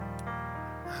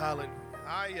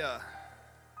Hallelujah.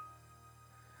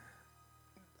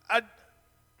 I,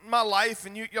 my life,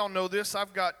 and y'all know this,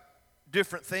 I've got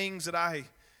different things that I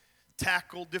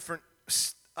tackle, different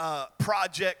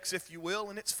projects, if you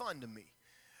will, and it's fun to me.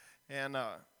 And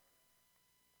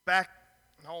back,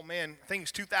 I think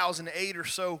it's 2008 or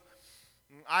so,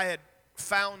 I had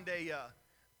found a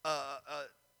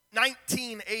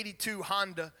 1982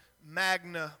 Honda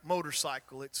Magna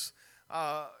motorcycle. It's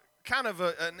kind of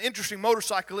an interesting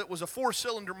motorcycle. It was a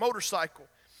 4-cylinder motorcycle,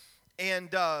 and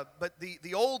but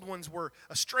the old ones were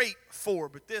a straight 4.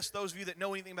 But those of you that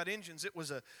know anything about engines, it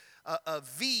was a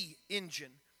V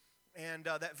engine, and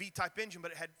that V-type engine.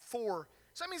 But it had 4.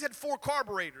 So that means it had 4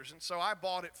 carburetors, and so I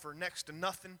bought it for next to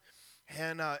nothing.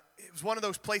 And it was one of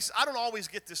those places. I don't always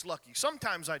get this lucky.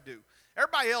 Sometimes I do.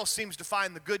 Everybody else seems to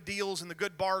find the good deals and the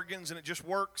good bargains, and it just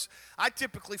works. I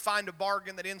typically find a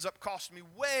bargain that ends up costing me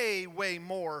way, way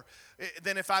more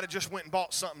than if I'd have just went and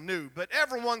bought something new. But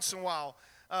every once in a while,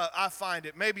 I find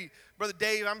it. Maybe, Brother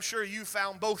Dave, I'm sure you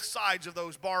found both sides of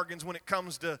those bargains when it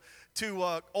comes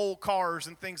to old cars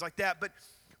and things like that. But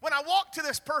when I walked to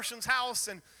this person's house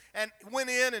and went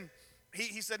in, and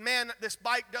he said, man, this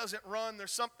bike doesn't run.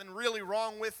 There's something really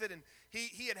wrong with it. And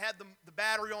he had the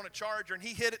battery on a charger, and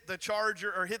he hit the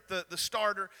charger or hit the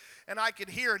starter, and I could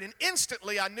hear it. And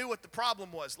instantly I knew what the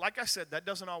problem was. Like I said, that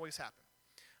doesn't always happen.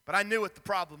 But I knew what the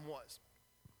problem was.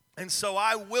 And so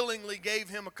I willingly gave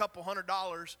him a couple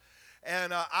 $100,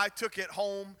 and I took it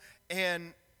home,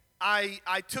 and I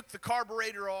took the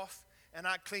carburetor off, and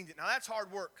I cleaned it. Now, that's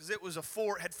hard work because it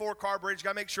had 4 carburetors. Got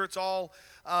to make sure it's all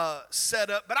set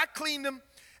up. But I cleaned them,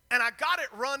 and I got it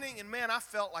running, and, man, I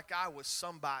felt like I was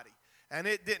somebody. And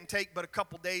it didn't take but a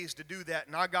couple days to do that,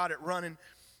 and I got it running.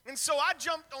 And so I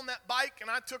jumped on that bike,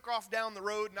 and I took off down the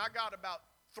road, and I got about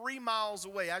 3 miles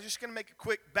away. I was just going to make a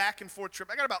quick back-and-forth trip.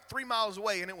 I got about 3 miles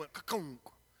away, and it went ka-kunk.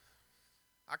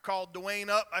 I called Dwayne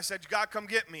up. I said, you got to come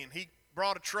get me. And he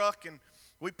brought a truck, and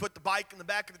we put the bike in the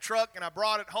back of the truck, and I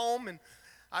brought it home, and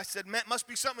I said, man, must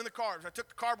be something in the carbs. I took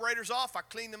the carburetors off. I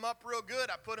cleaned them up real good.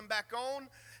 I put them back on,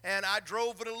 and I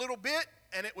drove it a little bit,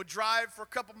 and it would drive for a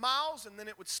couple miles, and then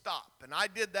it would stop. And I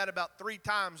did that about 3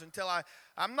 times until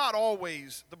I'm not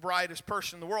always the brightest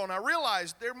person in the world. And I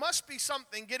realized there must be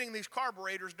something getting these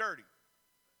carburetors dirty.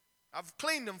 I've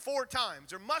cleaned them 4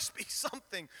 times. There must be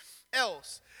something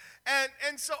else.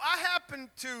 And so I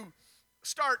happened to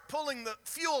start pulling the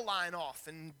fuel line off,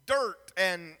 and dirt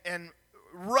and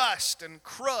rust and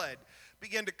crud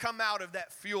began to come out of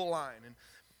that fuel line. And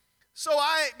so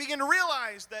I began to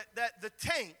realize that the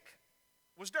tank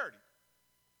was dirty.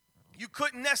 You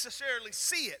couldn't necessarily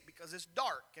see it because it's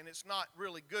dark, and it's not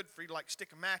really good for you to stick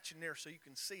a match in there so you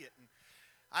can see it. And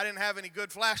I didn't have any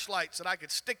good flashlights that I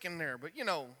could stick in there, but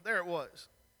there it was.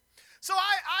 So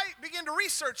I began to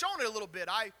research on it a little bit.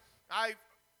 I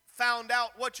found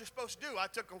out what you're supposed to do.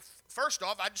 First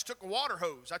off, I just took a water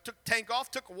hose. I took the tank off,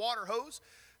 took a water hose,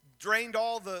 drained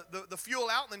all the fuel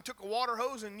out, and then took a water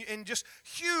hose, and just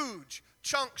huge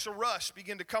chunks of rust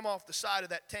began to come off the side of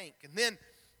that tank. And then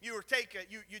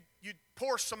you'd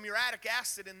pour some uric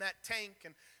acid in that tank,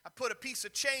 and I put a piece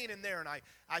of chain in there, and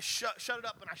I shut it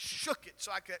up, and I shook it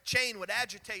so that chain would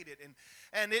agitate it,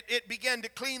 and it began to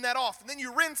clean that off. And then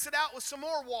you rinse it out with some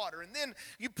more water, and then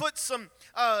you put some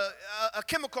a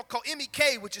chemical called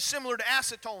MEK, which is similar to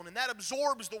acetone, and that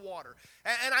absorbs the water.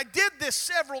 And I did this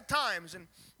several times, and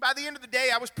by the end of the day,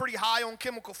 I was pretty high on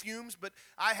chemical fumes, but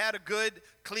I had a good,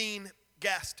 clean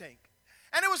gas tank.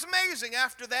 And it was amazing.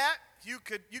 After that, you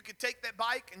could take that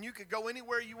bike and you could go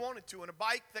anywhere you wanted to. And a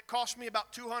bike that cost me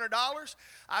about $200,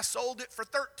 I sold it for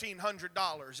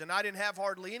 $1,300, and I didn't have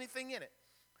hardly anything in it.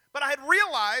 But I had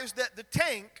realized that the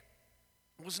tank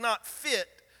was not fit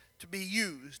to be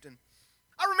used. And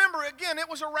I remember, again, it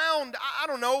was around,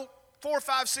 4,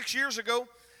 5, 6 years ago.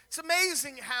 It's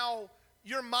amazing how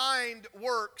your mind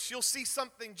works. You'll see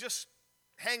something just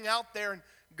hang out there, and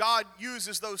God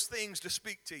uses those things to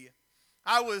speak to you.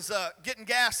 I was getting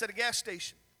gas at a gas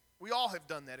station. We all have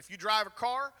done that. If you drive a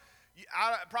car,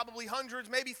 probably hundreds,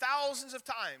 maybe thousands of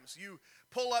times, you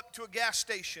pull up to a gas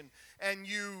station and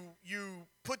you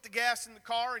put the gas in the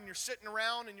car, and you're sitting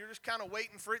around and you're just kind of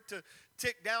waiting for it to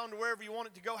tick down to wherever you want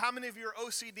it to go. How many of you are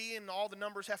OCD and all the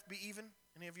numbers have to be even?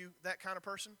 Any of you that kind of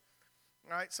person?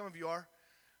 All right, some of you are.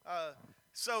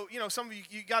 So, some of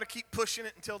you got to keep pushing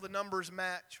it until the numbers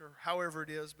match or however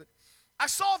it is. But I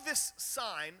saw this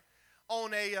sign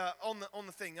on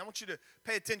the thing. I want you to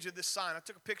pay attention to this sign. I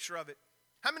took a picture of it.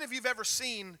 How many of you have ever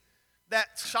seen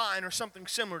that sign or something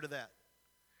similar to that?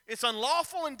 It's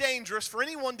unlawful and dangerous for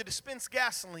anyone to dispense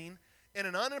gasoline in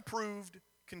an unapproved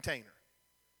container.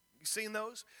 You seen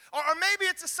those? Or maybe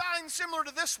it's a sign similar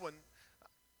to this one.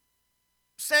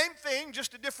 Same thing,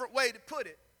 just a different way to put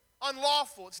it.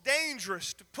 Unlawful. It's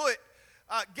dangerous to put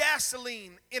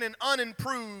gasoline in an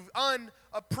unapproved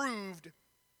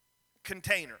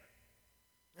container.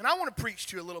 And I want to preach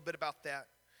to you a little bit about that.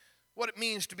 What it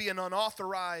means to be an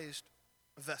unauthorized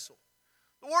vessel.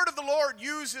 The word of the Lord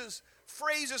uses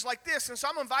phrases like this. And so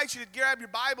I'm going to invite you to grab your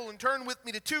Bible and turn with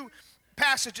me to two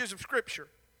passages of Scripture.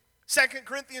 2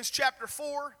 Corinthians chapter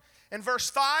 4 and verse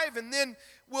 5. And then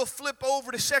we'll flip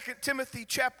over to 2 Timothy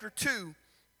chapter 2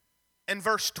 and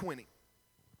verse 20.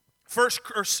 2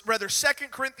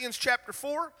 Corinthians chapter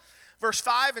 4, verse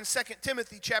 5, and 2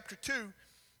 Timothy chapter 2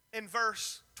 and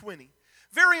verse 20.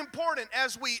 Very important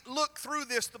as we look through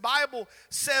this, the Bible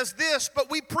says this, but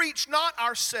we preach not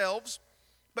ourselves,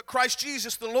 but Christ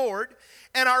Jesus the Lord,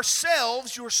 and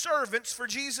ourselves your servants for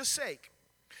Jesus' sake.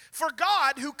 For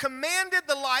God, who commanded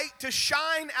the light to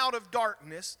shine out of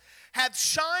darkness, hath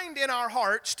shined in our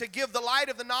hearts to give the light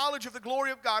of the knowledge of the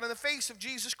glory of God in the face of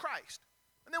Jesus Christ.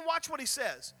 And then watch what he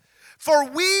says.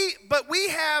 But we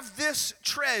have this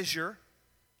treasure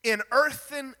in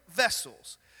earthen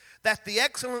vessels, that the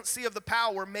excellency of the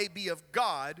power may be of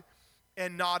God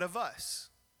and not of us.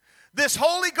 This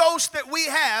Holy Ghost that we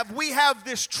have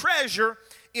this treasure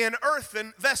in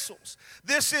earthen vessels.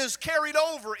 This is carried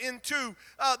over into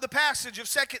the passage of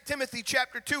 2 Timothy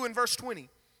chapter 2 and verse 20.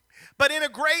 But in a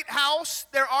great house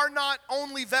there are not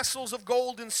only vessels of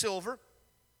gold and silver,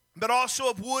 but also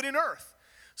of wood and earth,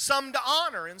 some to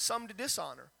honor and some to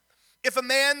dishonor. If a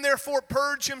man therefore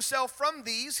purge himself from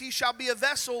these, he shall be a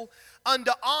vessel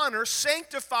unto honor,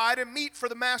 sanctified and meet for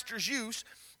the master's use,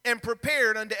 and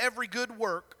prepared unto every good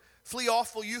work. Flee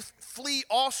also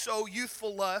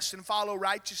youthful lusts, and follow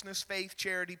righteousness, faith,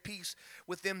 charity, peace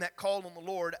with them that call on the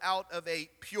Lord out of a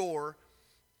pure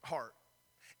heart.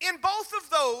 In both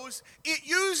of those, it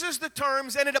uses the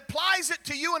terms, and it applies it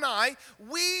to you and I.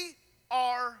 We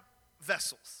are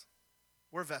vessels.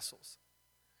 We're vessels.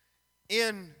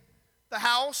 In the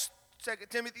house, 2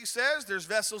 Timothy says, there's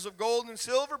vessels of gold and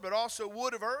silver, but also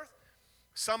wood of earth.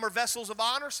 Some are vessels of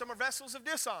honor, some are vessels of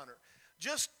dishonor.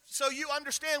 Just so you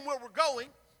understand where we're going,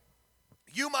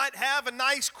 you might have a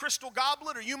nice crystal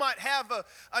goblet, or you might have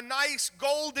a nice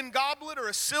golden goblet or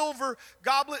a silver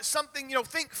goblet, something,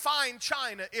 think fine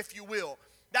china, if you will.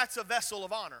 That's a vessel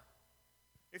of honor.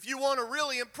 If you want to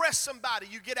really impress somebody,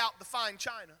 you get out the fine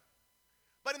china.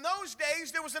 But in those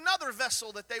days, there was another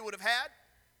vessel that they would have had.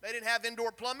 They didn't have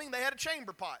indoor plumbing. They had a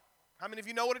chamber pot. How many of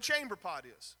you know what a chamber pot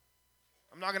is?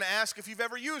 I'm not going to ask if you've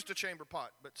ever used a chamber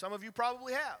pot, but some of you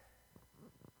probably have.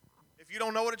 If you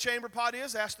don't know what a chamber pot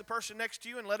is, ask the person next to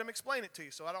you and let them explain it to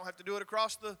you, so I don't have to do it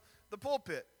across the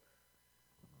pulpit.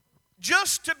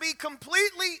 Just to be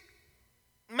completely,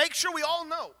 make sure we all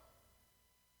know,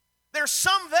 there's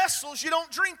some vessels you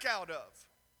don't drink out of.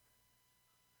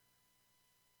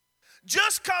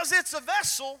 Just because it's a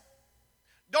vessel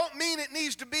don't mean it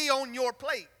needs to be on your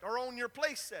plate or on your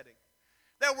place setting.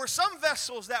 There were some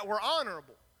vessels that were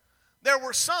honorable. There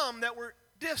were some that were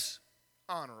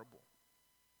dishonorable.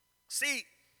 See,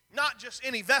 not just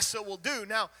any vessel will do.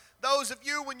 Now, those of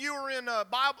you, when you were in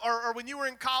Bible, or when you were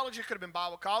in college, it could have been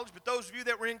Bible college, but those of you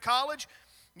that were in college,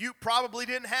 you probably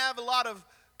didn't have a lot of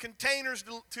containers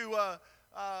to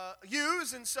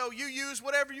use, and so you use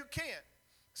whatever you can.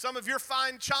 Some of your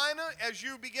fine china, as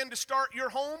you begin to start your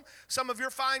home, some of your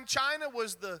fine china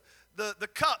was the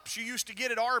cups you used to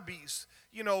get at Arby's,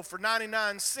 for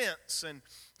 99 cents. And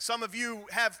some of you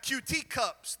have QT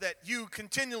cups that you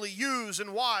continually use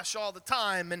and wash all the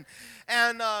time. And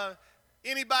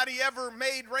anybody ever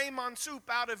made Raymond soup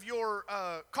out of your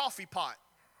coffee pot?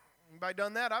 Anybody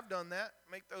done that? I've done that.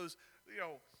 Make those,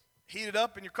 heat it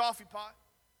up in your coffee pot.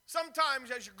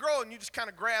 Sometimes as you're growing, you just kind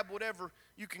of grab whatever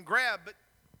you can grab. But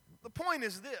the point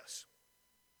is this.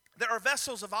 There are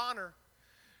vessels of honor.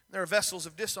 There are vessels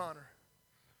of dishonor.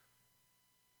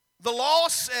 The law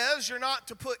says you're not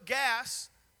to put gas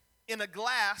in a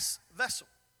glass vessel.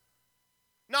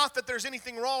 Not that there's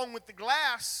anything wrong with the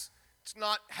glass. It's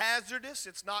not hazardous.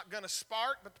 It's not going to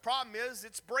spark. But the problem is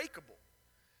it's breakable.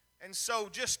 And so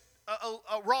just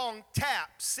a wrong tap,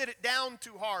 sit it down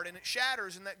too hard, and it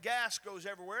shatters, and that gas goes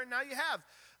everywhere, and now you have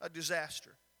a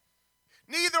disaster.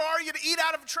 Neither are you to eat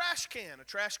out of a trash can. A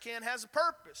trash can has a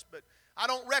purpose, but I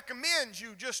don't recommend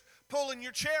you just pulling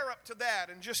your chair up to that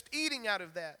and just eating out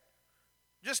of that.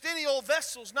 Just any old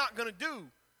vessel's not going to do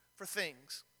for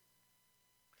things.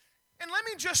 And let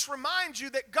me just remind you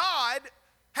that God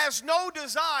has no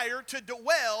desire to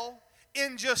dwell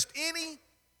in just any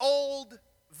old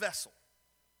vessel.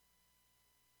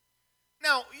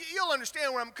 Now, you'll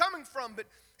understand where I'm coming from, but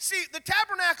See, the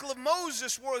tabernacle of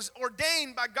Moses was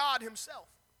ordained by God himself.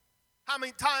 How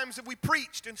many times have we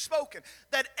preached and spoken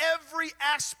that every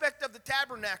aspect of the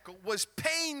tabernacle was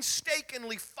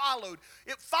painstakingly followed?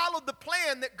 It followed the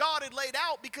plan that God had laid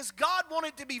out because God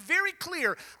wanted to be very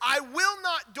clear. I will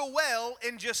not dwell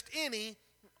in just any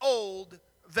old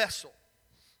vessel.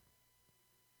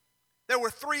 There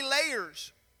were 3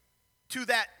 layers to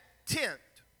that tent.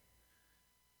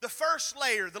 The first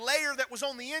layer, the layer that was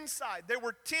on the inside, there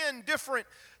were 10 different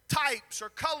types or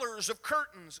colors of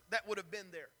curtains that would have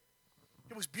been there.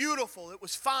 It was beautiful. It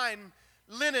was fine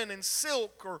linen and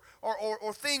silk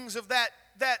or things of that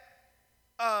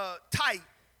type.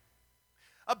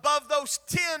 Above those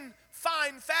 10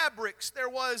 fine fabrics, there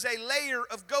was a layer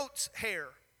of goat's hair.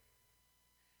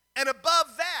 And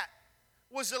above that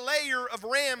was a layer of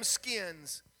ram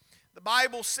skins. The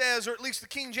Bible says, or at least the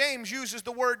King James uses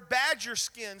the word badger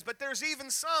skins, but there's even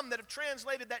some that have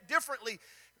translated that differently and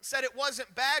said it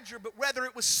wasn't badger, but rather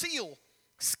it was seal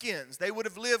skins. They would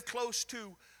have lived close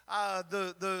to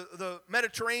the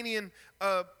Mediterranean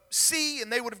Sea, and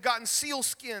they would have gotten seal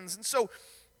skins. And so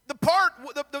the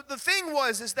thing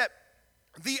was that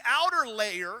the outer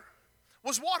layer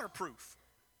was waterproof.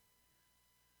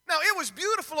 Now, it was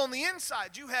beautiful on the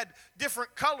inside. You had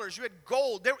different colors. You had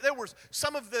gold. There was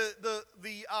some of the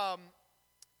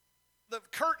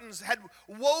curtains had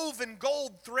woven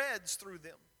gold threads through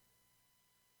them.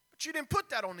 But you didn't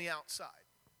put that on the outside.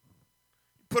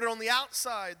 You put it on the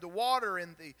outside, the water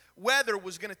and the weather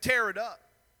was going to tear it up.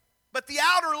 But the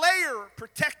outer layer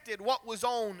protected what was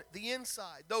on the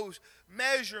inside. Those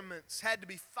measurements had to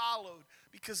be followed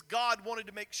because God wanted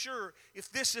to make sure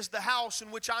if this is the house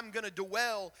in which I'm going to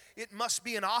dwell, it must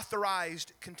be an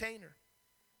authorized container.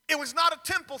 It was not a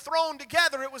temple thrown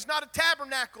together. It was not a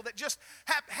tabernacle that just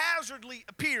haphazardly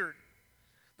appeared.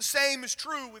 The same is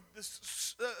true with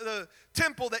the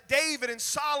temple that David and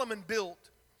Solomon built.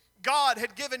 God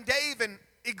had given David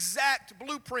exact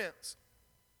blueprints.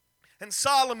 And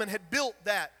Solomon had built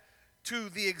that to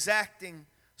the exacting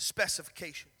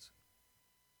specifications.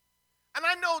 And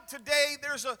I know today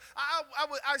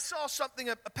I saw something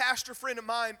a pastor friend of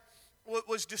mine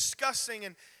was discussing,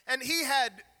 and he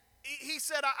said,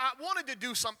 I wanted to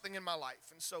do something in my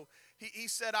life. And so he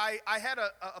said, I had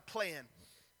a plan.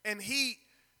 And he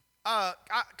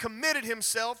committed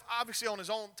himself, obviously on his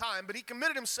own time, but he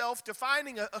committed himself to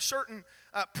finding a certain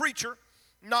preacher.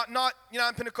 Not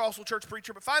a Pentecostal church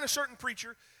preacher, but find a certain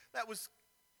preacher that was,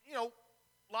 a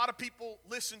lot of people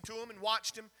listened to him and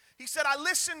watched him. He said, I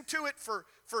listened to it for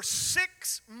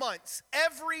 6 months,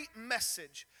 every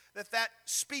message that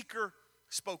speaker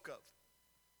spoke of.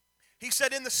 He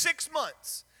said, in the 6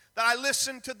 months that I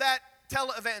listened to that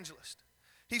televangelist,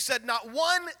 he said, not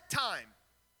one time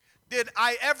did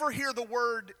I ever hear the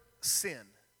word sin.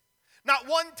 Not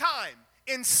one time.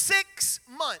 In 6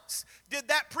 months, did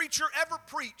that preacher ever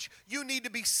preach, you need to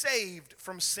be saved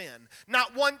from sin?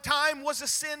 Not one time was a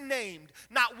sin named.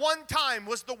 Not one time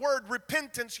was the word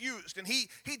repentance used. And he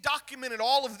documented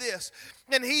all of this.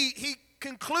 And he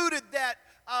concluded that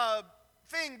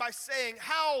thing by saying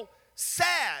how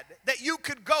sad that you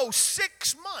could go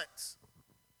 6 months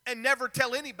and never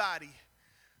tell anybody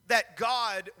that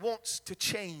God wants to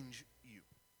change you.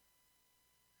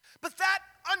 But that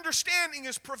understanding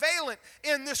is prevalent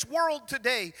in this world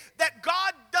today, that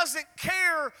God doesn't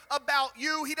care about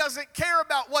you. He doesn't care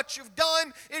about what you've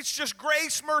done. It's just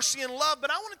grace, mercy, and love.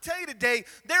 But I want to tell you today,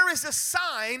 there is a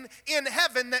sign in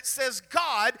heaven that says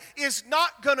God is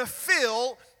not going to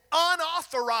fill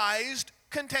unauthorized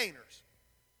containers.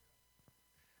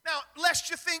 Now, lest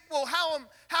you think, well,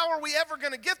 how are we ever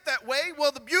going to get that way?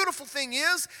 Well, the beautiful thing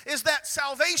is that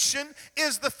salvation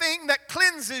is the thing that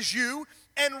cleanses you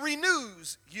and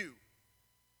renews you.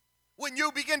 When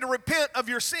you begin to repent of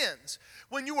your sins,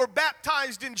 when you were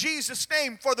baptized in Jesus'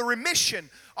 name for the remission,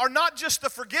 or not just the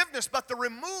forgiveness, but the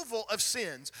removal of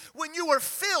sins, when you are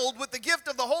filled with the gift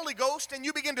of the Holy Ghost and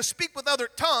you begin to speak with other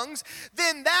tongues,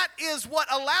 then that is what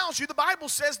allows you. The Bible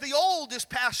says the old is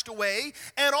passed away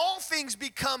and all things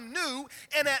become new,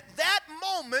 and at that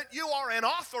moment you are an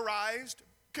authorized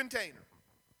container.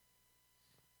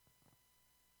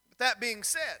 With that being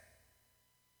said,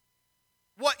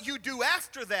 what you do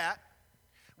after that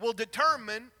will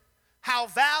determine how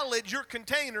valid your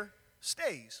container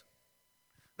stays.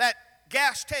 That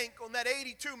gas tank on that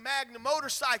 82 Magnum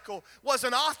motorcycle was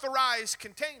an authorized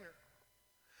container.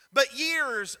 But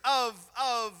years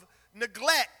of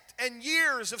neglect and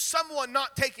years of someone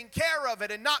not taking care of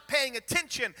it and not paying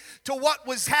attention to what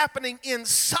was happening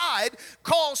inside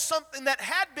caused something that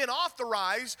had been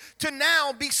authorized to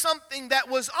now be something that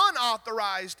was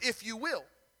unauthorized, if you will.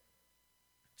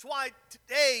 That's why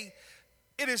today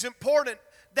it is important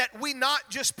that we not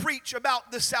just preach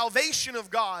about the salvation of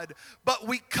God, but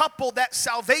we couple that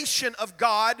salvation of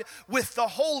God with the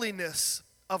holiness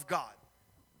of God.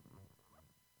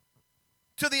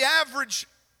 To the average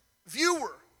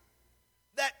viewer,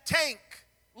 that tank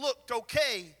looked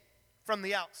okay from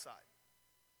the outside.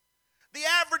 The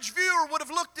average viewer would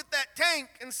have looked at that tank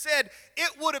and said,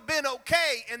 it would have been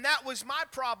okay, and that was my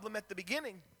problem at the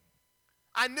beginning.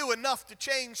 I knew enough to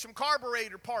change some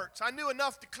carburetor parts. I knew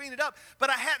enough to clean it up, but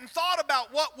I hadn't thought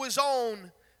about what was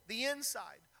on the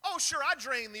inside. Oh, sure, I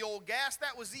drained the old gas.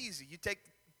 That was easy. You take,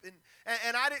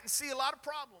 and I didn't see a lot of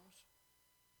problems.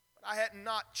 But I had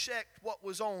not checked what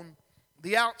was on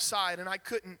the outside, and I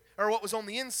couldn't, or what was on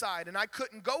the inside, and I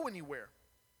couldn't go anywhere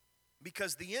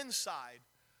because the inside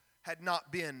had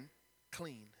not been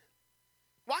clean.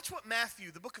 Watch what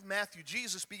Matthew, the book of Matthew,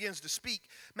 Jesus begins to speak.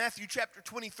 Matthew chapter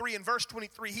 23 and verse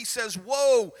 23, he says,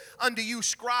 "Woe unto you,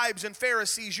 scribes and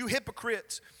Pharisees, you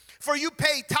hypocrites! For you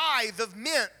pay tithe of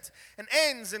mint and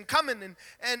anise and cumin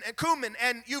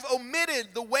and you've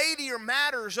omitted the weightier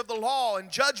matters of the law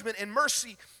and judgment and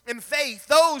mercy and faith,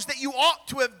 those that you ought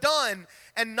to have done,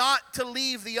 and not to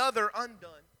leave the other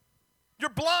undone.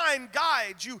 You're blind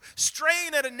guides, you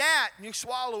strain at a gnat and you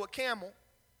swallow a camel.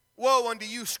 Woe unto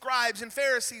you, scribes and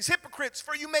Pharisees, hypocrites,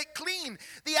 for you make clean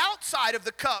the outside of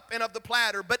the cup and of the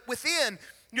platter, but within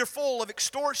you're full of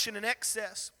extortion and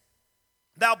excess.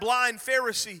 Thou blind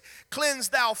Pharisee, cleanse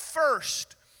thou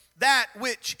first that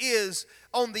which is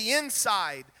on the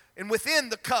inside and within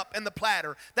the cup and the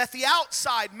platter, that the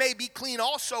outside may be clean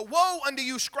also. Woe unto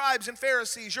you, scribes and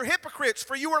Pharisees, you're hypocrites,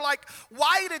 for you are like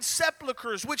whited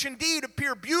sepulchres, which indeed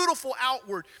appear beautiful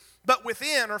outward, but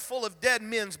within are full of dead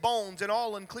men's bones and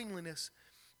all uncleanliness.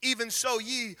 Even so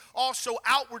ye also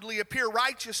outwardly appear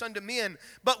righteous unto men,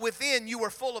 but within you are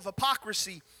full of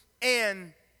hypocrisy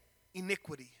and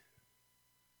iniquity."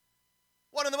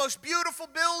 One of the most beautiful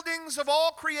buildings of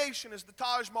all creation is the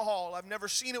Taj Mahal. I've never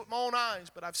seen it with my own eyes,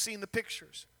 but I've seen the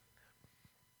pictures.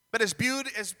 But as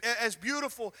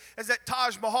beautiful as that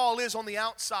Taj Mahal is on the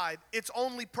outside, its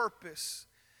only purpose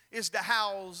is to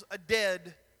house a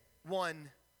dead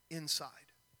one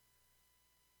inside.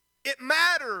 It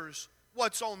matters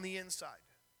what's on the inside.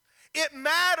 It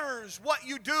matters what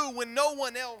you do when no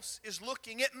one else is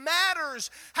looking. It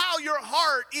matters how your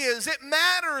heart is. It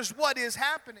matters what is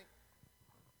happening.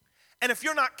 And if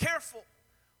you're not careful,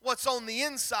 what's on the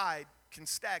inside can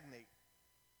stagnate.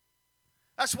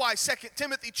 That's why 2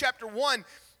 Timothy chapter 1,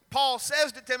 Paul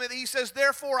says to Timothy, he says,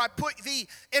 "Therefore I put thee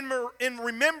in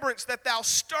remembrance that thou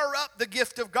stir up the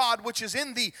gift of God which is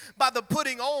in thee by the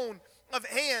putting on of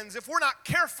hands." If we're not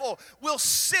careful, we'll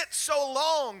sit so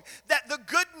long that the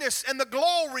goodness and the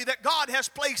glory that God has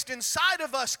placed inside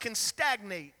of us can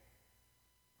stagnate.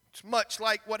 It's much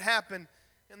like what happened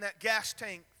in that gas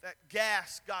tank. That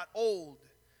gas got old,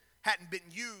 hadn't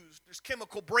been used. There's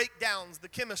chemical breakdowns, the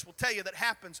chemist will tell you, that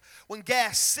happens when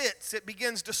gas sits. It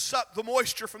begins to suck the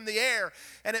moisture from the air,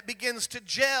 and it begins to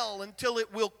gel until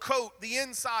it will coat the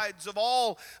insides of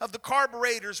all of the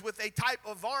carburetors with a type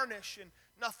of varnish, and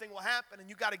nothing will happen, and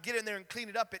you got to get in there and clean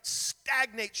it up. It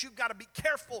stagnates. You've got to be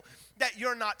careful that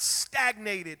you're not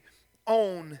stagnated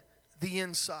on the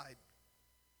inside.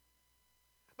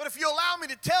 But if you allow me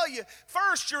to tell you,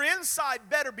 first, your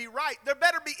inside better be right. There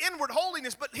better be inward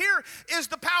holiness. But here is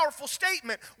the powerful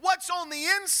statement. What's on the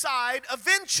inside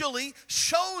eventually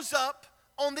shows up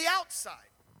on the outside.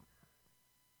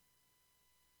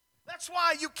 That's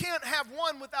why you can't have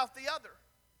one without the other.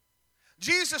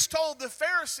 Jesus told the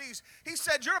Pharisees, he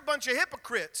said, "You're a bunch of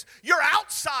hypocrites. Your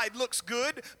outside looks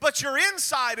good, but your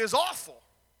inside is awful."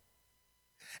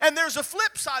 And there's a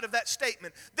flip side of that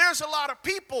statement. There's a lot of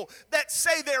people that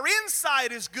say their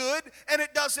inside is good and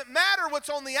it doesn't matter what's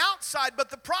on the outside, but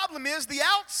the problem is the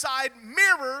outside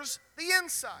mirrors the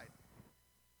inside.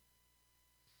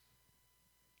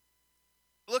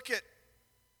 Look at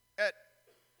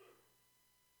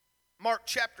Mark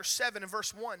chapter 7 and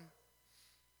verse 1.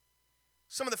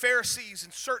 Some of the Pharisees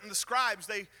and certain of the scribes,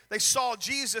 they saw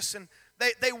Jesus and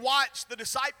they watched the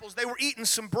disciples. They were eating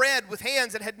some bread with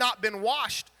hands that had not been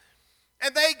washed.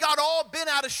 And they got all bent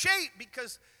out of shape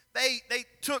because they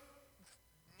took,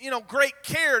 great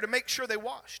care to make sure they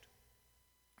washed.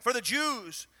 For the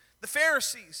Jews, the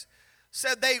Pharisees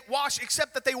said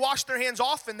except that they wash their hands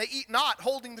often, they eat not,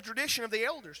 holding the tradition of the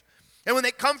elders. And when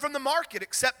they come from the market,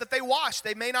 except that they wash,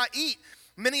 they may not eat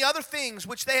many other things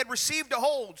which they had received to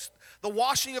hold, the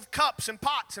washing of cups and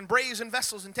pots and brazen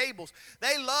vessels and tables.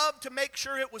 They loved to make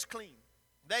sure it was clean.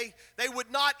 They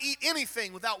would not eat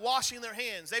anything without washing their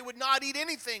hands. They would not eat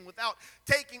anything without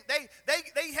taking,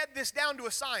 they had this down to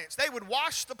a science. They would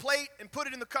wash the plate and put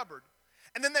it in the cupboard.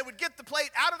 And then they would get the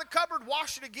plate out of the cupboard,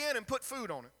 wash it again, and put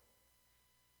food on it.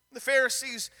 The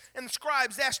Pharisees and the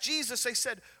scribes asked Jesus, they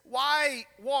said, "Why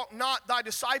walk not thy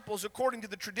disciples according to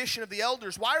the tradition of the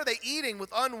elders? Why are they eating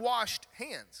with unwashed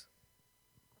hands?"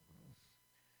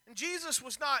 And Jesus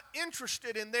was not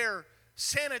interested in their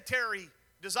sanitary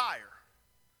desire.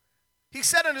 He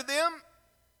said unto them,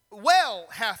 "Well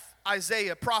hath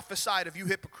Isaiah prophesied of you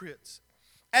hypocrites.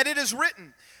 And it is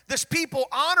written, this people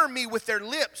honor me with their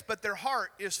lips, but their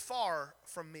heart is far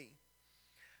from me.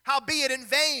 Howbeit in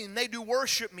vain they do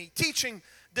worship me, teaching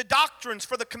the doctrines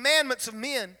for the commandments of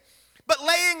men. But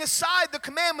laying aside the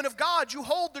commandment of God, you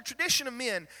hold the tradition of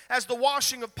men, as the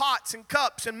washing of pots and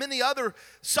cups, and many other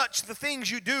such the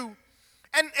things you do.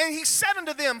 And he said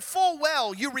unto them, full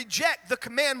well you reject the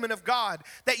commandment of God,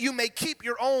 that you may keep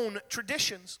your own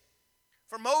traditions.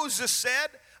 For Moses said,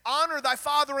 honor thy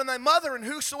father and thy mother, and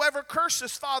whosoever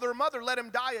curses father or mother, let him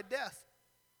die a death.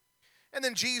 And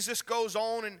then Jesus goes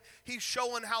on, and he's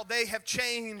showing how they have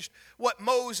changed what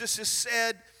Moses has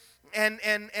said and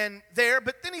there.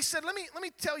 But then he said, let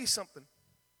me tell you something.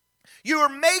 You are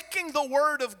making the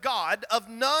word of God of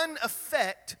none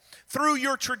effect through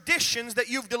your traditions that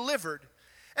you've delivered.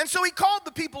 And so he called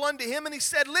the people unto him, and he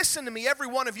said, listen to me, every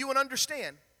one of you, and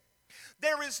understand.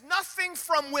 There is nothing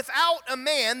from without a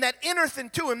man that entereth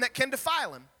into him that can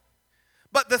defile him.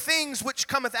 But the things which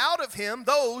cometh out of him,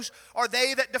 those are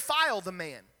they that defile the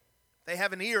man. If they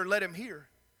have an ear, let him hear.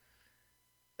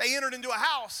 They entered into a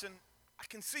house, and I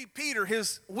can see Peter,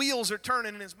 his wheels are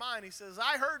turning in his mind. He says,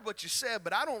 I heard what you said,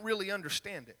 but I don't really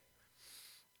understand it.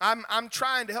 I'm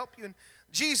trying to help you. And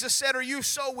Jesus said, are you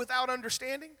so without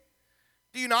understanding?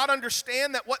 Do you not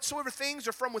understand that whatsoever things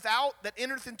are from without, that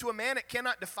entereth into a man, it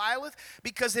cannot defileth,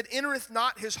 because it entereth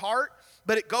not his heart,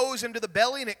 but it goes into the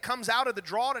belly, and it comes out of the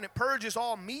draught, and it purges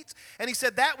all meats? And he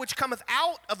said, that which cometh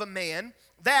out of a man,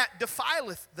 that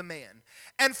defileth the man.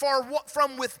 And for what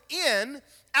from within,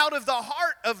 out of the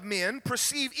heart of men,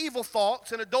 proceed evil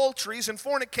thoughts, and adulteries, and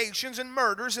fornications, and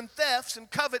murders, and thefts,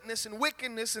 and covetousness, and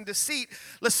wickedness, and deceit,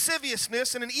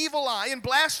 lasciviousness, and an evil eye, and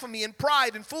blasphemy, and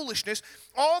pride, and foolishness.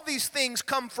 All these things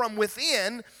come from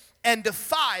within and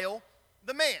defile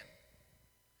the man.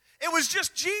 It was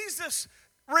just Jesus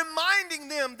reminding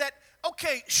them that,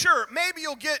 okay, sure, maybe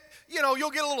you'll get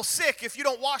a little sick if you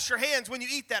don't wash your hands when you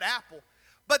eat that apple.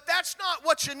 But that's not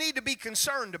what you need to be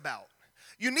concerned about.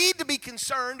 You need to be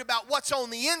concerned about what's on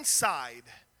the inside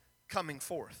coming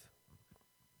forth.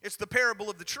 It's the parable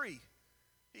of the tree.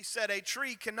 He said a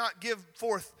tree cannot give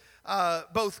forth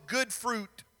both good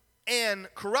fruit and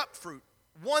corrupt fruit.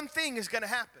 One thing is going to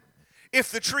happen.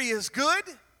 If the tree is good,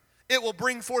 it will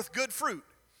bring forth good fruit.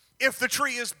 If the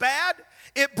tree is bad,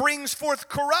 it brings forth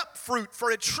corrupt fruit.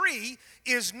 For a tree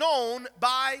is known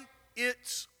by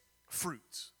its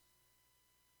fruits.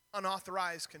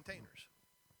 Unauthorized containers.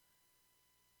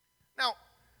 Now,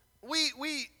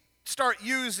 we start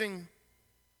using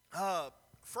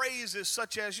phrases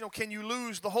such as, can you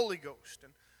lose the Holy Ghost?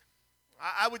 And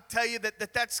I would tell you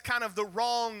that that's kind of the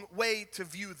wrong way to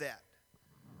view that.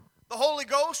 The Holy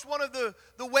Ghost, one of the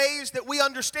ways that we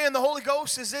understand the Holy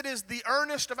Ghost is it is the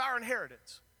earnest of our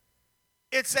inheritance.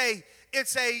 It's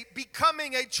a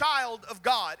becoming a child of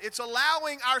God. It's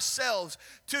allowing ourselves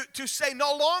to say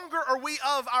no longer are we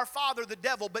of our father the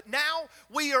devil, but now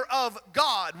we are of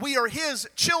God. We are his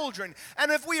children.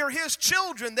 And if we are his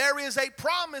children, there is a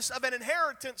promise of an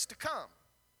inheritance to come.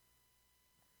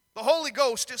 The Holy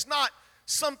Ghost is not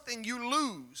something you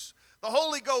lose. The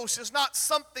Holy Ghost is not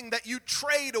something that you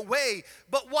trade away,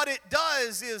 but what it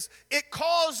does is it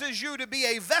causes you to be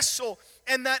a vessel,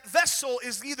 and that vessel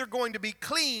is either going to be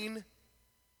clean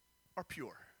or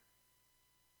pure.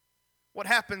 What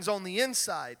happens on the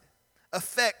inside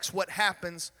affects what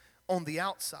happens on the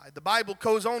outside. The Bible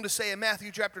goes on to say in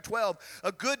Matthew chapter 12,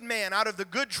 a good man out of the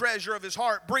good treasure of his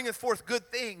heart bringeth forth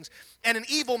good things, and an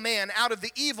evil man out of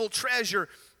the evil treasure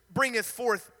bringeth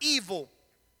forth evil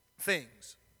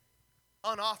things.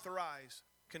 Unauthorized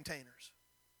containers.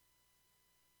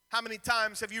 How many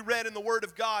times have you read in the Word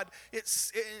of God,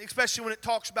 especially when it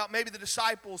talks about maybe the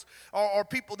disciples or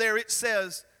people there, it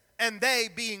says, and they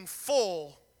being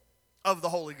full of the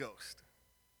Holy Ghost.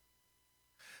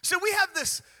 So we have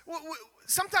this,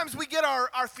 sometimes we get our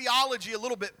theology a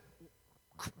little bit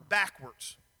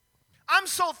backwards. I'm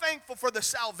so thankful for the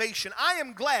salvation. I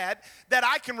am glad that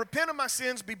I can repent of my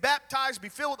sins, be baptized, be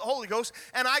filled with the Holy Ghost,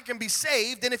 and I can be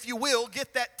saved, and if you will,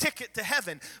 get that ticket to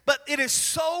heaven. But it is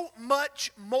so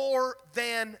much more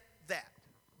than that.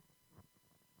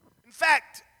 In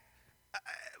fact,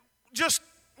 just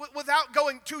without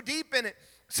going too deep in it,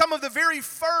 some of the very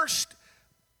first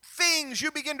things you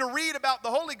begin to read about the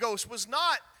Holy Ghost was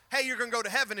not, hey, you're going to go to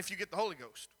heaven if you get the Holy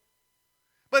Ghost.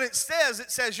 But it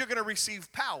says you're going to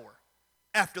receive power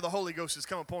after the Holy Ghost has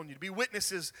come upon you, to be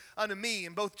witnesses unto me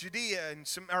in both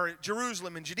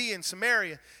Jerusalem and Judea and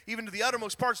Samaria, even to the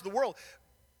uttermost parts of the world.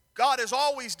 God has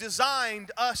always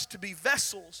designed us to be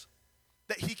vessels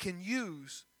that He can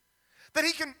use, that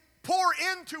He can pour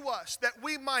into us, that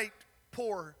we might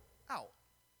pour out.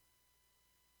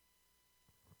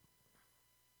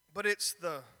 But it's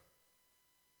the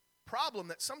problem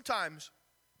that sometimes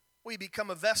we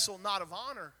become a vessel not of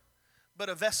honor, but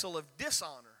a vessel of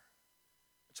dishonor.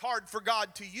 It's hard for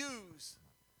God to use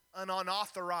an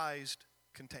unauthorized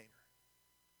container.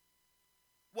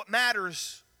 What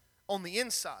matters on the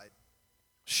inside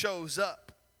shows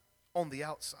up on the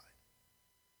outside.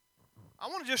 I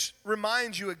want to just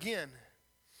remind you again,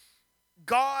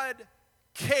 God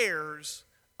cares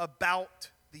about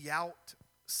the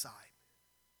outside.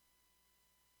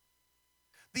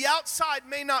 The outside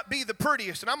may not be the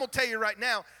prettiest, and I'm going to tell you right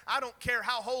now, I don't care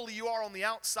how holy you are on the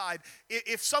outside.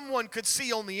 If someone could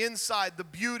see on the inside the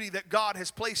beauty that God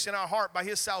has placed in our heart by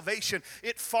His salvation,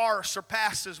 it far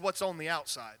surpasses what's on the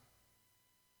outside.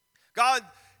 God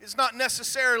is not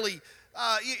necessarily,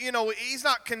 He's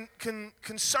not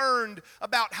concerned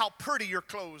about how pretty your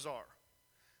clothes are.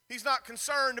 He's not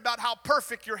concerned about how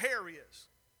perfect your hair is.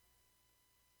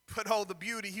 But the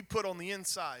beauty He put on the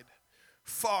inside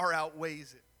far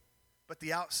outweighs it. But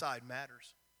the outside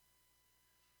matters.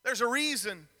 There's a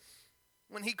reason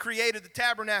when He created the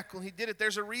tabernacle, He did it.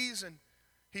 There's a reason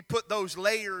He put those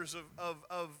layers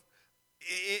of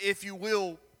if you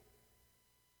will,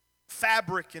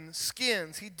 fabric and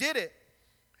skins. He did it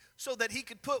so that He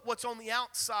could put what's on the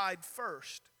outside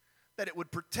first, that it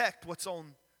would protect what's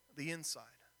on the inside.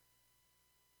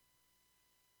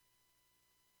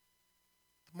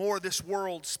 The more this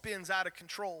world spins out of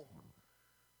control,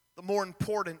 the more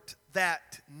important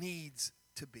that needs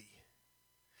to be.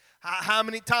 How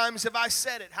many times have I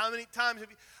said it? How many times have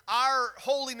you? Our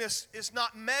holiness is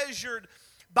not measured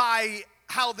by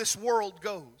how this world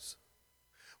goes.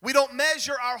 We don't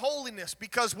measure our holiness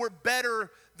because we're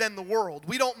better than the world.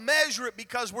 We don't measure it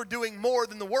because we're doing more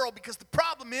than the world, because the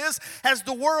problem is, as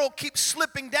the world keeps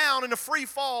slipping down in a free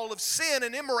fall of sin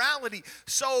and immorality,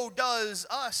 so does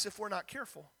us if we're not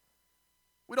careful.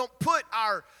 We don't put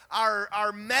our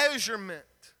measurement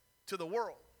to the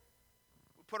world.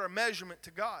 We put our measurement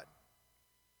to God.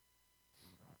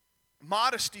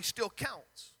 Modesty still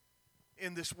counts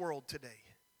in this world today.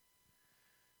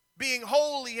 Being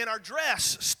holy in our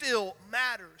dress still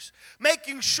matters.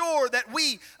 Making sure that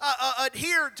we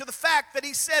adhere to the fact that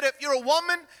He said if you're a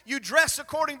woman, you dress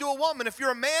according to a woman. If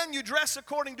you're a man, you dress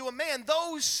according to a man.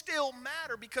 Those still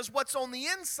matter, because what's on the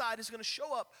inside is going to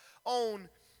show up on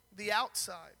the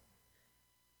outside.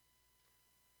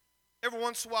 Every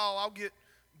once in a while I'll get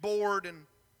bored and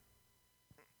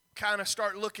kind of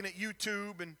start looking at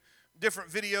YouTube and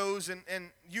different videos, and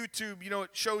YouTube, it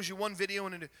shows you one video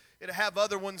and it'll have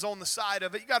other ones on the side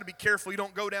of it. You got to be careful you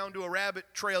don't go down to a rabbit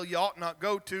trail you ought not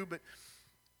go to. But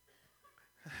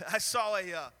I saw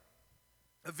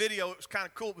a video. It was kind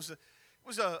of cool. It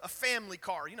was a family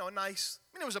car, a nice,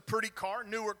 it was a pretty car,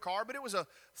 newer car, but it was a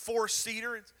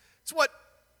 4-seater. It's what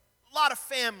a lot of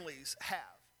families have.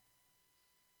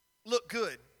 Look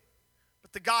good.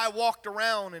 But the guy walked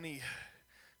around and he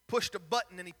pushed a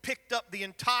button and he picked up the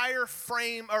entire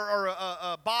frame or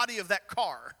body of that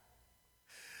car.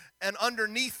 And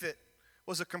underneath it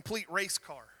was a complete race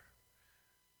car.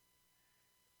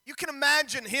 You can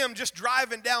imagine him just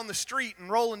driving down the street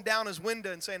and rolling down his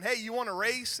window and saying, hey, you want to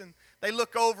race? And they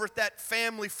look over at that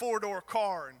family 4-door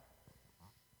car. And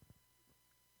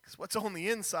because what's on the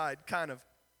inside kind of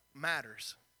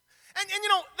matters. And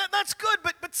that's good,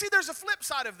 but see, there's a flip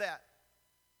side of that.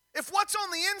 If what's on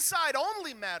the inside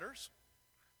only matters,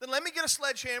 then let me get a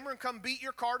sledgehammer and come beat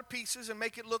your car to pieces and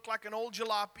make it look like an old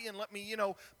jalopy and let me,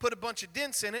 put a bunch of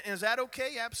dents in it. And is that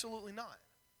okay? Absolutely not.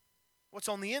 What's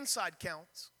on the inside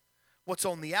counts. What's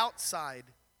on the outside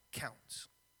counts.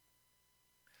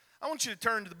 I want you to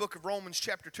turn to the book of Romans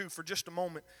chapter 2 for just a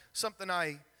moment. Something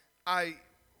I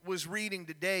was reading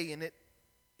today, and it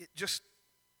just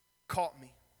caught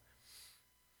me.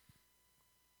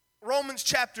 Romans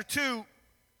chapter 2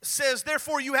 says,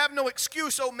 therefore you have no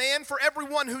excuse, O man, for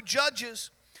everyone who judges.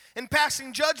 In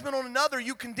passing judgment on another,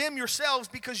 you condemn yourselves,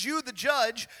 because you, the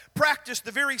judge, practice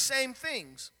the very same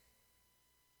things.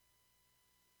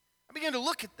 I began to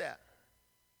look at that.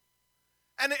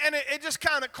 And it just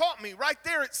kind of caught me. Right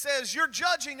there it says, you're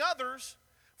judging others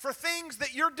for things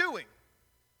that you're doing.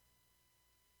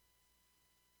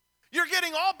 You're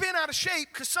getting all bent out of shape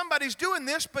because somebody's doing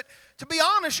this, but to be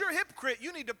honest, you're a hypocrite.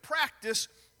 You need to practice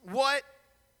what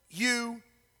you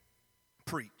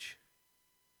preach,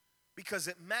 because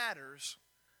it matters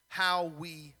how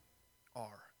we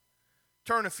are.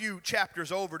 Turn a few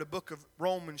chapters over to book of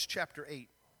Romans chapter 8.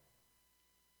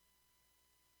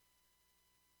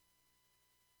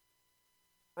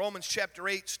 Romans chapter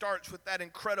 8 starts with that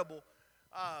incredible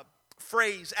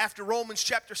phrase. After Romans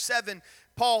chapter 7,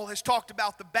 Paul has talked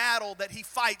about the battle that he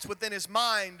fights within his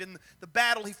mind and the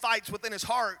battle he fights within his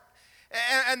heart.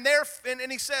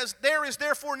 And he says, there is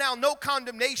therefore now no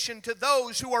condemnation to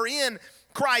those who are in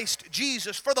Christ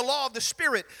Jesus. For the law of the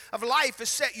Spirit of life has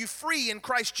set you free in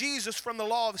Christ Jesus from the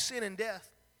law of sin and death.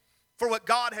 For what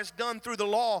God has done through the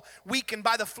law, weakened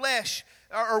by the flesh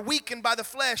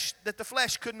that the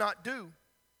flesh could not do.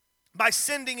 By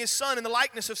sending his Son in the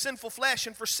likeness of sinful flesh,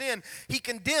 and for sin, he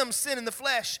condemns sin in the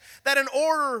flesh, that in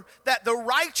order that the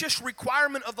righteous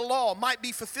requirement of the law might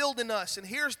be fulfilled in us. And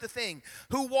here's the thing,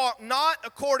 who walk not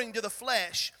according to the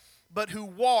flesh, but who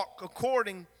walk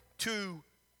according to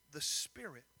the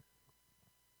Spirit.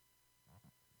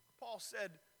 Paul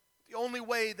said, the only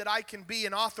way that I can be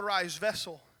an authorized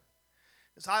vessel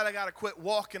is I got to quit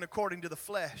walking according to the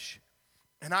flesh,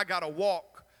 and I got to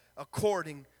walk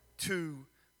according to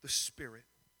the Spirit.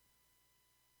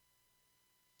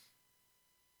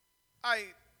 I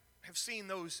have seen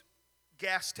those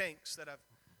gas tanks that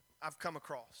I've come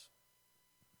across.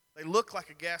 They look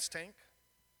like a gas tank.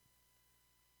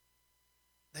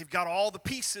 They've got all the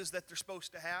pieces that they're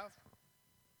supposed to have.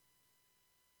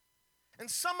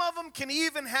 And some of them can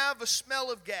even have a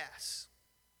smell of gas,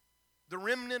 the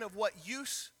remnant of what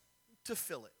used to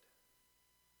fill it.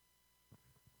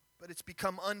 But it's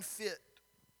become unfit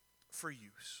for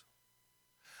use.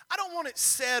 I don't want it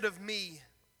said of me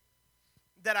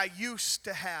that I used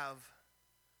to have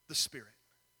the Spirit,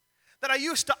 that I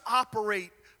used to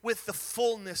operate with the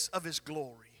fullness of His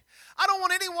glory. I don't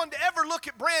want anyone to ever look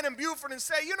at Brandon Buford and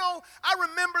say, you know, I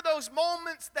remember those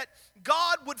moments that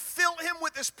God would fill him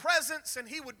with His presence and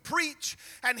he would preach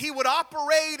and he would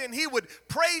operate and he would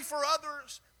pray for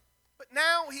others. But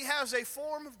now he has a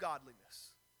form of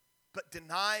godliness, but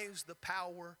denies the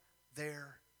power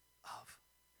thereof.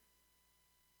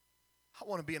 I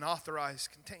want to be an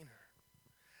authorized container.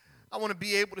 I want to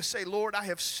be able to say, Lord, I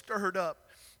have stirred up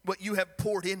what you have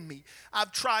poured in me.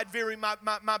 I've tried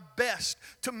my best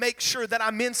to make sure that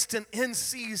I'm instant in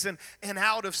season and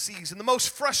out of season. The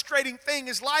most frustrating thing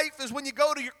in life is when you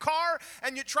go to your car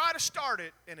and you try to start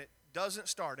it and it doesn't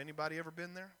start. Anybody ever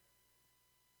been there?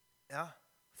 Yeah?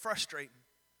 Frustrating.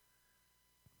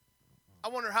 I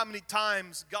wonder how many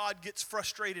times God gets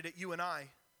frustrated at you and I.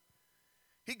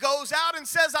 He goes out and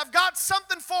says, I've got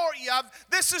something for you.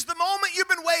 This is the moment you've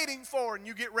been waiting for, and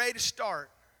you get ready to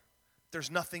start. There's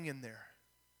nothing in there.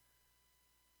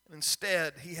 And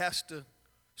instead, he has to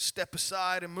step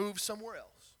aside and move somewhere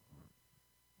else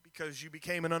because you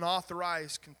became an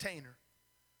unauthorized container,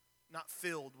 not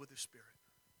filled with the Spirit.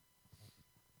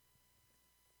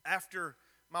 After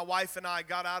my wife and I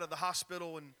got out of the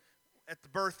hospital and at the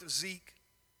birth of Zeke,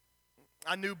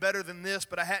 I knew better than this,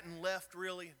 but I hadn't left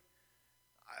really.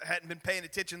 I hadn't been paying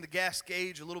attention to the gas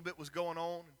gauge. A little bit was going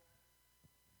on.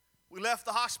 We left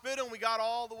the hospital and we got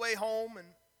all the way home, and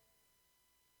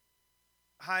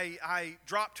I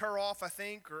dropped her off, I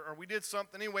think, or we did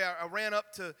something. Anyway, I ran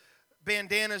up to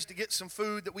Bandanas to get some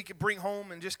food that we could bring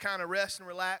home and just kind of rest and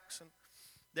relax. And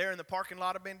there in the parking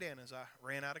lot of Bandanas, I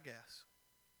ran out of gas.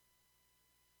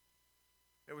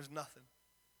 There was nothing.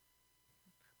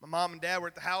 My mom and dad were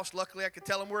at the house. Luckily, I could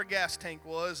tell them where a gas tank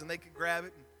was, and they could grab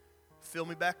it and fill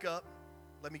me back up,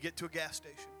 let me get to a gas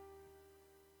station.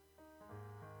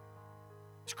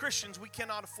 As Christians, we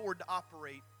cannot afford to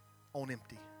operate on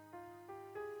empty.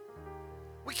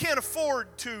 We can't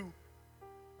afford to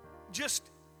just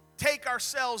take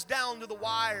ourselves down to the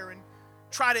wire and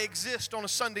try to exist on a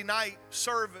Sunday night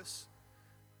service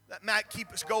that might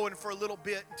keep us going for a little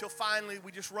bit until finally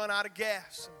we just run out of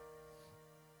gas.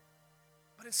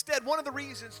 But instead, one of the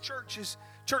reasons church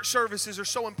services are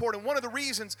so important, one of the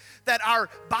reasons that our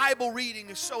Bible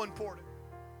reading is so important,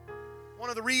 one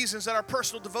of the reasons that our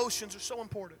personal devotions are so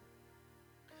important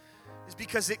is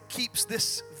because it keeps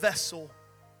this vessel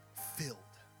filled.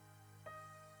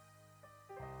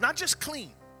 Not just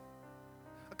clean.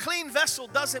 A clean vessel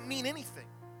doesn't mean anything.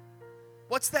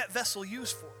 What's that vessel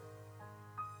used for?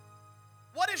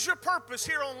 What is your purpose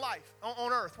here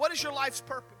on earth? What is your life's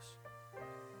purpose?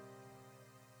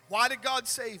 Why did God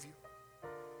save you?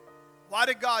 Why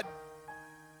did God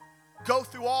go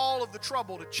through all of the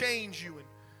trouble to change you and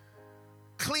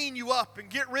clean you up and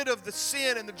get rid of the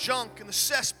sin and the junk and the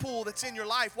cesspool that's in your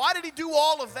life. Why did he do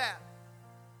all of that?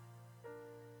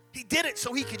 He did it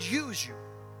so he could use you.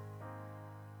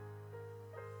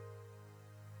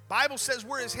 Bible says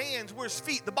we're his hands, we're his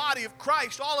feet, the body of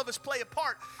Christ. All of us play a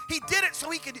part. He did it so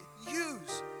he could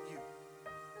use you.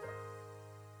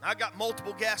 I got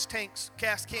multiple gas cans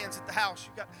at the house.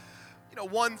 You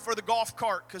got, one for the golf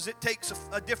cart because it takes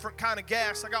a different kind of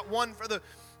gas. I got one for the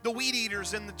weed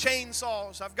eaters and the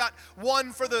chainsaws. I've got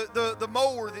one for the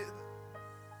mower.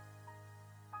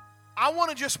 I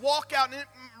want to just walk out, and it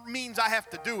means I have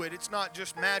to do it. It's not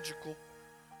just magical.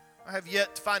 I have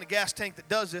yet to find a gas tank that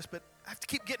does this, but I have to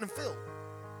keep getting them filled.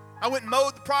 I went and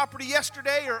mowed the property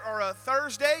yesterday or a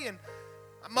Thursday, and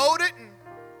I mowed it and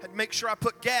had to make sure I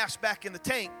put gas back in the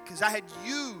tank because I had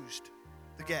used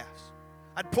the gas.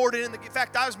 I'd poured it in in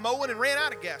fact, I was mowing and ran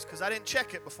out of gas because I didn't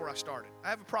check it before I started. I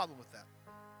have a problem with that.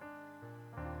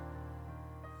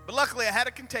 But luckily, I had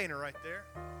a container right there.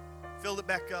 Filled it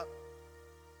back up.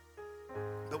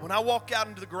 But when I walk out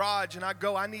into the garage and I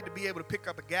need to be able to pick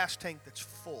up a gas tank that's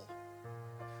full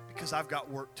because I've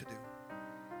got work to do.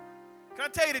 Can I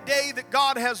tell you today that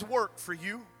God has work for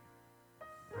you?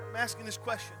 I'm asking this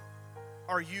question.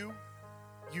 Are you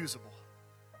usable?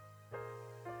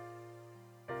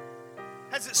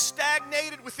 Has it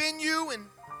stagnated within you? And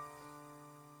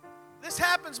this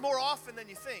happens more often than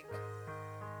you think.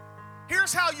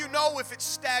 Here's how you know if it's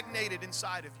stagnated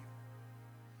inside of you.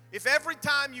 If every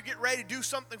time you get ready to do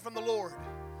something from the Lord,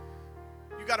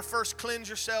 you got to first cleanse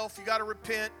yourself, you got to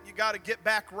repent, you got to get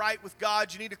back right with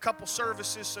God, you need a couple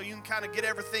services so you can kind of get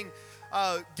everything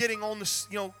getting on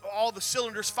the, all the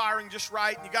cylinders firing just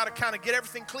right, and you got to kind of get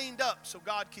everything cleaned up so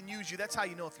God can use you. That's how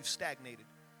you know if you've stagnated.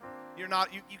 You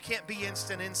can't be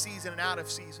instant in season and out of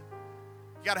season.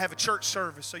 You got to have a church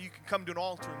service so you can come to an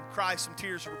altar and cry some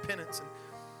tears of repentance and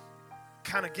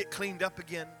kind of get cleaned up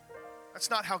again. That's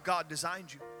not how God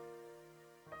designed you.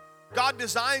 God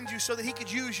designed you so that he could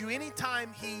use you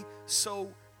anytime he so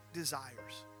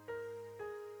desires.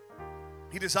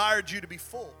 He desired you to be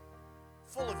full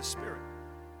of his Spirit.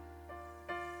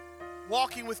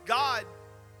 Walking with God,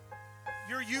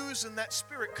 you're using that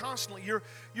Spirit constantly.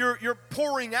 You're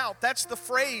pouring out. That's the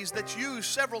phrase that's used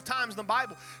several times in the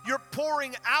Bible. You're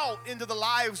pouring out into the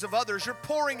lives of others. You're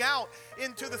pouring out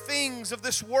into the things of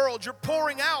this world. You're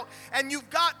pouring out, and you've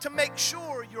got to make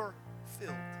sure you're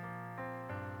filled.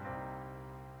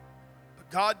 But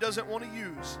God doesn't want to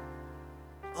use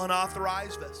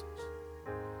unauthorized vessels.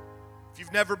 If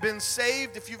you've never been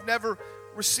saved, if you've never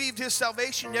received his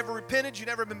salvation, never repented, you've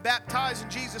never been baptized in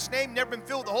Jesus' name, never been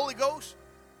filled with the Holy Ghost,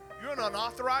 you're an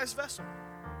unauthorized vessel.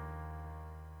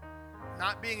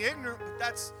 Not being ignorant,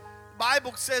 but the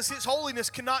Bible says his holiness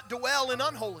cannot dwell in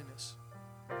unholiness.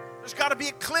 There's got to be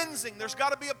a cleansing. There's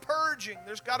got to be a purging.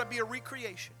 There's got to be a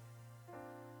recreation.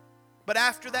 But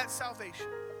after that salvation,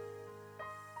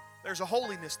 there's a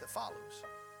holiness that follows.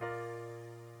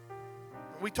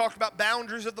 We talked about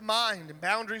boundaries of the mind and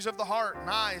boundaries of the heart and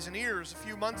eyes and ears a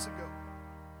few months ago.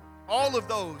 All of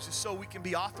those is so we can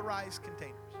be authorized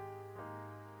containers.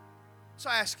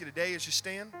 So I ask you today as you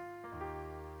stand,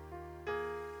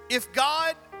 if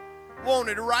God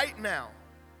wanted right now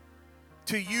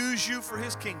to use you for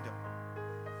his kingdom,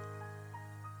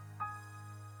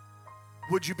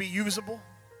 would you be usable?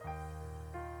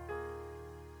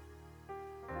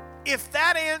 If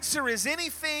that answer is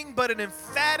anything but an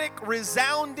emphatic,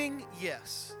 resounding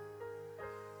yes,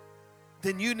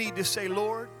 then you need to say,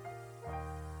 Lord,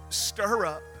 stir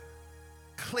up,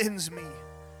 cleanse me,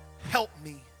 help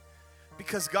me.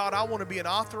 Because God, I want to be an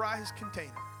authorized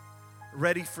container,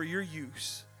 ready for your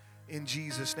use in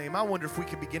Jesus' name. I wonder if we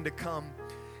could begin to come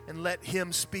and let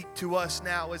him speak to us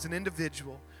now as an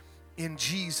individual in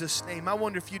Jesus' name. I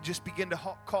wonder if you'd just begin to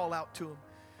call out to him.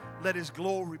 Let his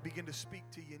glory begin to speak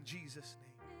to you in Jesus' name.